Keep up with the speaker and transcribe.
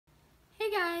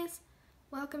Hey guys,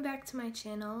 welcome back to my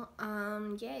channel.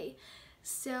 Yay.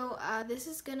 So this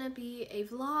is gonna be a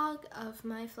vlog of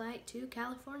my flight to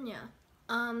California.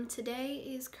 Today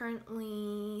is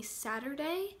currently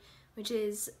Saturday, which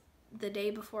is the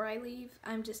day before I leave.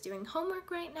 I'm just doing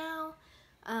homework right now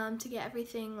to get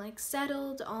everything like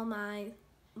settled. All my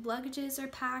luggages are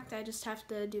packed. I just have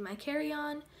to do my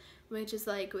carry-on, which is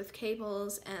like with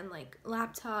cables and like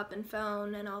laptop and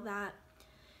phone and all that.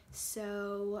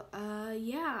 So,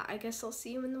 yeah, I guess I'll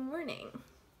see you in the morning.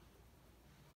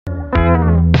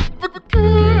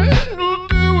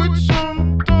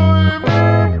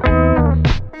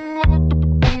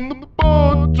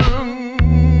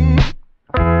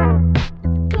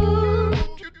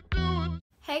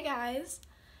 Hey guys!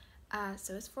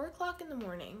 So it's 4 o'clock in the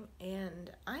morning,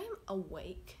 and I'm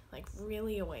awake, like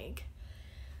really awake.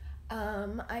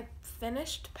 I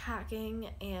finished packing,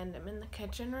 and I'm in the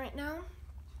kitchen right now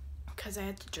because I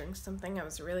had to drink something. I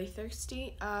was really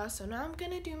thirsty. So now I'm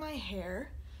gonna do my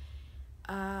hair,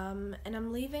 and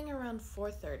I'm leaving around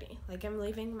 4:30. Like, I'm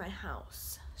leaving my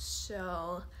house.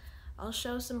 So I'll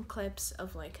show some clips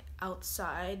of like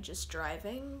outside just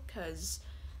driving, because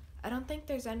I don't think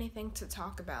there's anything to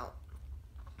talk about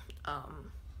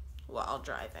while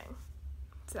driving.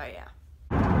 So yeah.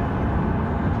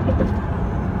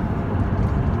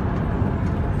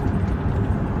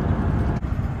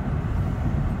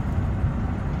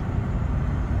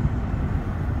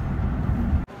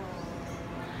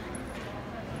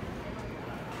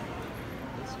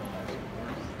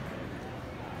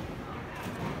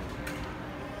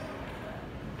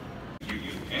 You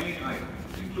use any item,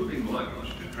 including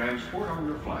luggage, to transport on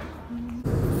your flight.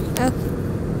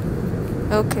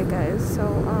 Okay guys, so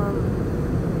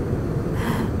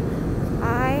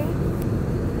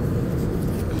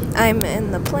I'm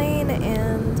in the plane,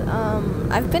 and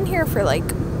I've been here for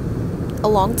like a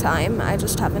long time. I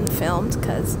just haven't filmed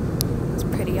because it's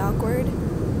pretty awkward.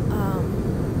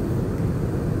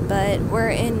 But we're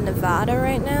in Nevada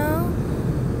right now.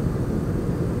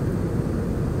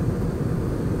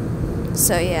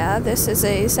 So yeah, this is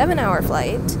a 7-hour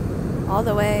flight all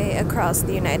the way across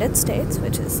the United States,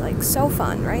 which is like so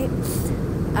fun, right?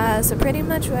 So pretty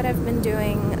much what I've been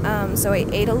doing, so I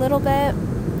ate a little bit,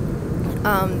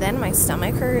 then my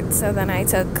stomach hurt, so then I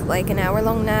took like an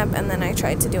hour-long nap, and then I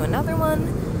tried to do another one,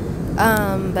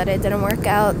 but it didn't work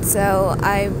out, so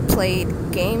I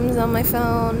played games on my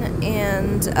phone,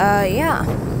 and yeah,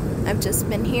 I've just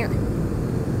been here.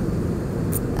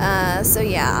 So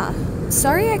yeah,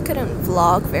 sorry I couldn't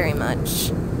vlog very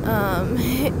much.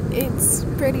 It's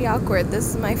pretty awkward. This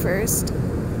is my first,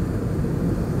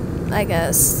 I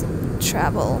guess,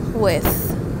 travel with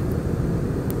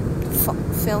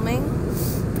filming,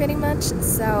 pretty much.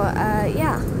 So,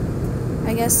 yeah,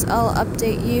 I guess I'll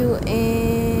update you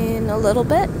in a little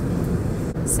bit.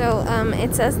 So,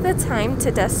 it says the time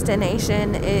to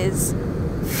destination is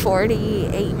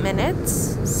 48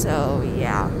 minutes, so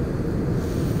yeah.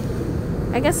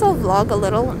 I guess I'll vlog a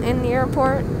little in the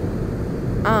airport.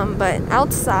 But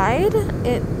outside,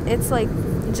 it's like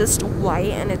just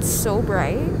white, and it's so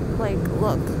bright. Like,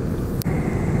 look.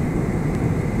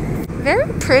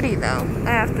 Very pretty though,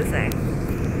 I have to say.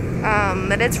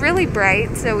 But it's really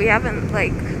bright, so we haven't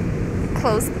like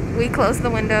closed the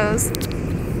windows.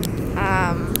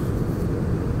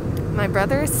 My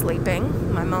brother is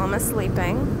sleeping, my mom is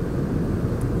sleeping.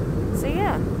 So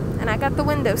yeah, and I got the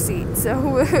window seat, so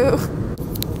woohoo.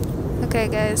 Okay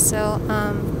guys, so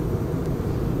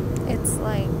it's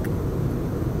like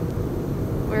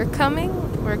we're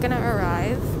gonna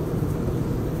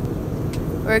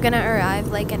arrive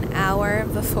like an hour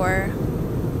before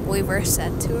we were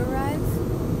set to arrive,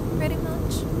 pretty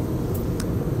much.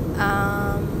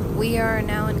 We are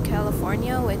now in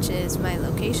California, which is my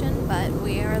location, but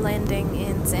we are landing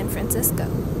in San Francisco.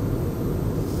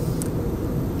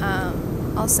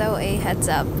 Also a heads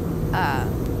up,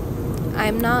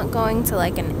 I'm not going to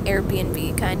like an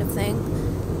Airbnb kind of thing.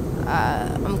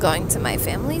 I'm going to my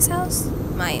family's house.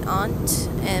 My aunt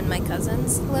and my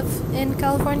cousins live in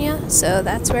California, so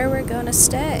that's where we're going to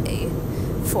stay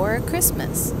for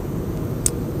Christmas.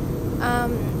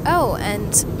 Oh,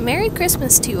 and Merry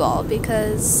Christmas to you all,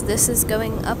 because this is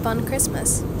going up on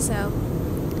Christmas, so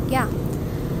yeah.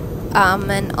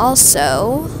 And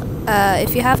also,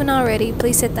 if you haven't already,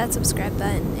 please hit that subscribe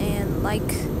button and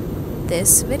like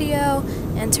this video,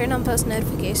 and turn on post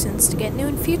notifications to get new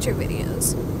and future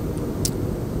videos.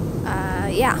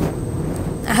 Yeah.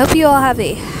 I hope you all have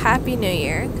a happy new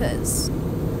year, because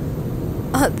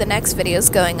the next video is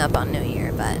going up on New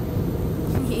Year, but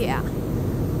yeah.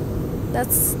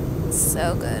 That's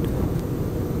so good.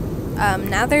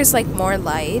 Now there's like more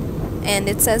light, and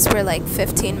it says we're like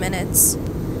 15 minutes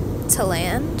to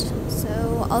land,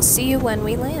 so I'll see you when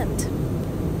we land.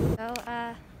 So,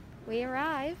 we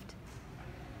arrived.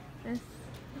 This is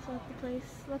what the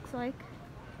place looks like.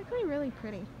 It's actually really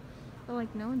pretty, but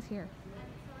like no one's here,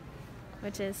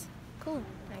 which is cool,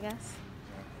 I guess.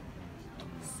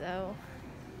 So,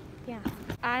 yeah.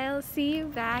 I'll see you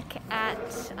back at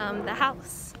the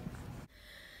house.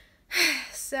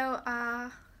 So,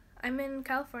 I'm in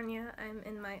California. I'm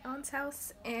in my aunt's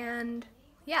house, and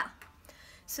yeah.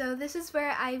 So this is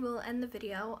where I will end the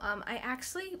video.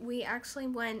 We actually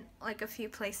went like a few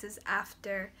places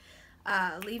after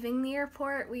leaving the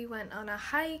airport. We went on a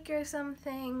hike or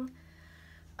something.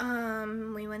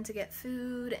 We went to get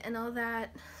food and all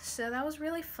that. So that was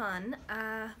really fun.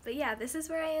 But yeah, this is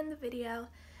where I end the video.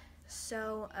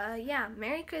 So yeah,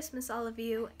 Merry Christmas all of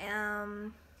you.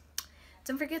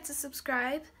 Don't forget to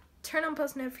subscribe, turn on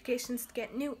post notifications to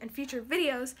get new and future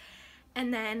videos,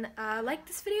 and then like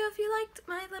this video if you liked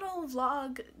my little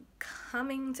vlog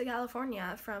coming to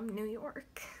California from New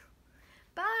York.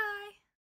 Bye!